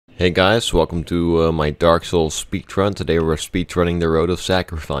Hey guys, welcome to my Dark Souls speedrun. Today we're speedrunning the Road of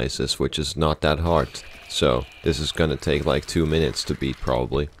Sacrifices, which is not that hard. So, this is gonna take like 2 minutes to beat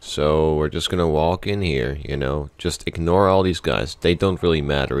probably. So, we're just gonna walk in here, you know. Just ignore all these guys. They don't really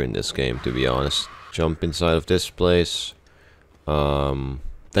matter in this game, to be honest. Jump inside of this place. Then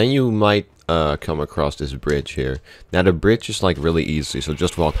you might come across this bridge here. Now the bridge is like really easy, so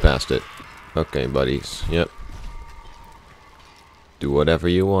just walk past it. Okay, buddies. Yep. Do whatever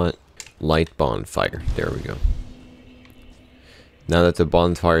you want. Light bonfire. There we go. Now that the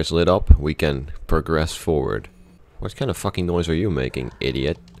bonfire is lit up, we can progress forward. What kind of fucking noise are you making,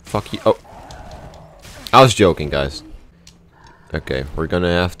 idiot? Fuck you. Oh. I was joking, guys. Okay, we're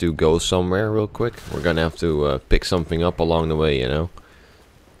gonna have to go somewhere real quick. We're gonna have to pick something up along the way, you know?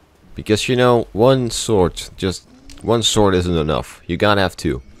 Because, you know, one sword isn't enough. You gotta have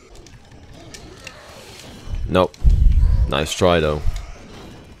two. Nope. Nice try, though.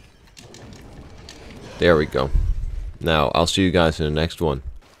 There we go. Now, I'll see you guys in the next one.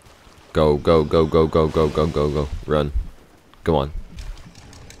 Go, go, go, go, go, go, go, go, go. Run. Go on.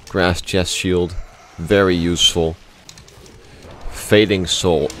 Grass chest shield. Very useful. Fading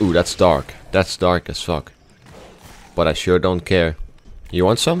soul. Ooh, that's dark. That's dark as fuck. But I sure don't care. You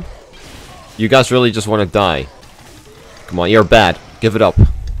want some? You guys really just want to die. Come on, you're bad. Give it up.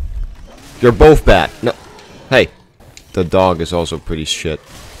 You're both bad. No. Hey. The dog is also pretty shit.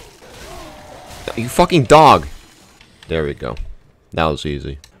 You fucking dog! There we go. That was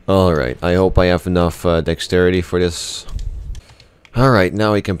easy. Alright, I hope I have enough dexterity for this. Alright,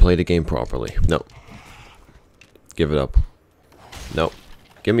 now we can play the game properly. No. Give it up. No.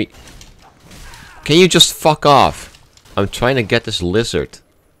 Give me... Can you just fuck off? I'm trying to get this lizard.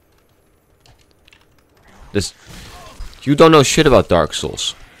 This... You don't know shit about Dark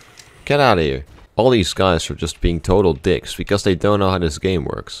Souls. Get out of here. All these guys are just being total dicks because they don't know how this game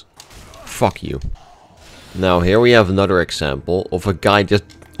works. Fuck you. Now here we have another example of a guy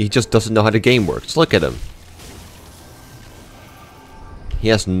he just doesn't know how the game works. Look at him. He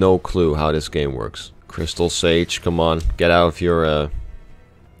has no clue how this game works. Crystal Sage, come on, get out of your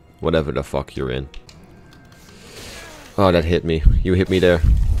whatever the fuck you're in. Oh, that hit me. You hit me there.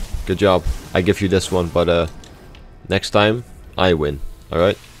 Good job. I give you this one, but next time I win.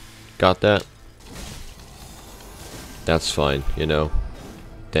 Alright? Got that? That's fine, you know.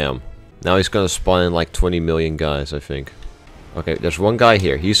 Damn. Now he's gonna spawn in like 20 million guys, I think. Okay, there's one guy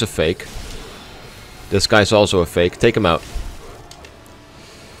here. He's a fake. This guy's also a fake. Take him out.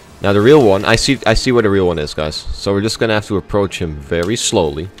 Now the real one, I see where the real one is, guys. So we're just gonna have to approach him very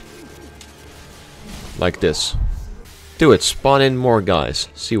slowly. Like this. Do it. Spawn in more guys.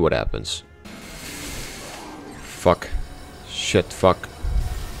 See what happens. Fuck. Shit, fuck.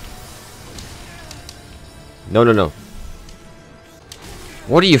 No, no, no.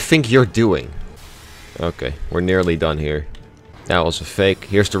 What do you think you're doing? Okay, we're nearly done here. That was a fake.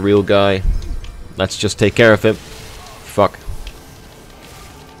 Here's the real guy. Let's just take care of him. Fuck.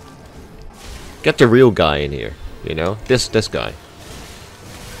 Get the real guy in here. You know? This guy.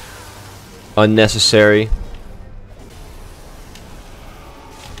 Unnecessary.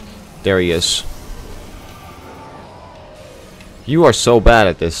 There he is. You are so bad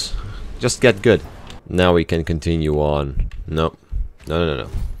at this. Just get good. Now we can continue on. Nope. No, no, no, no.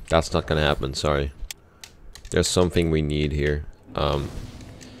 That's not gonna happen, sorry. There's something we need here.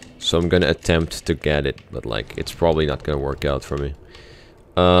 So I'm gonna attempt to get it, but like, it's probably not gonna work out for me.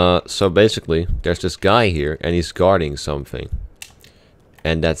 So basically, there's this guy here, and he's guarding something.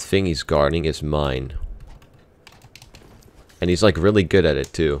 And that thing he's guarding is mine. And he's like really good at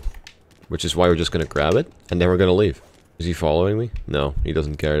it too. Which is why we're just gonna grab it, and then we're gonna leave. Is he following me? No, he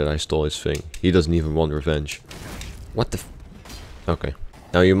doesn't care that I stole his thing. He doesn't even want revenge. What the f... Okay.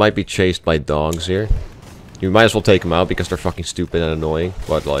 Now you might be chased by dogs here. You might as well take them out because they're fucking stupid and annoying.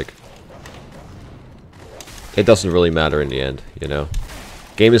 But like... It doesn't really matter in the end, you know?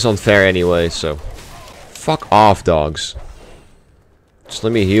 Game is unfair anyway, so... Fuck off, dogs. Just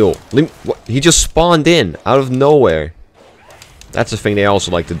let me heal. He just spawned in, out of nowhere. That's the thing they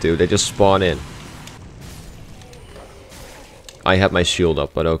also like to do. They just spawn in. I have my shield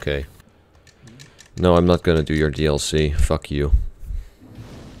up, but okay. No, I'm not gonna do your DLC. Fuck you.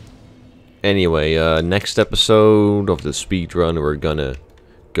 Anyway, next episode of the speedrun, we're gonna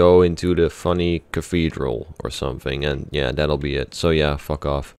go into the funny cathedral or something, and yeah, that'll be it. So yeah, fuck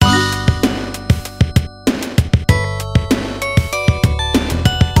off.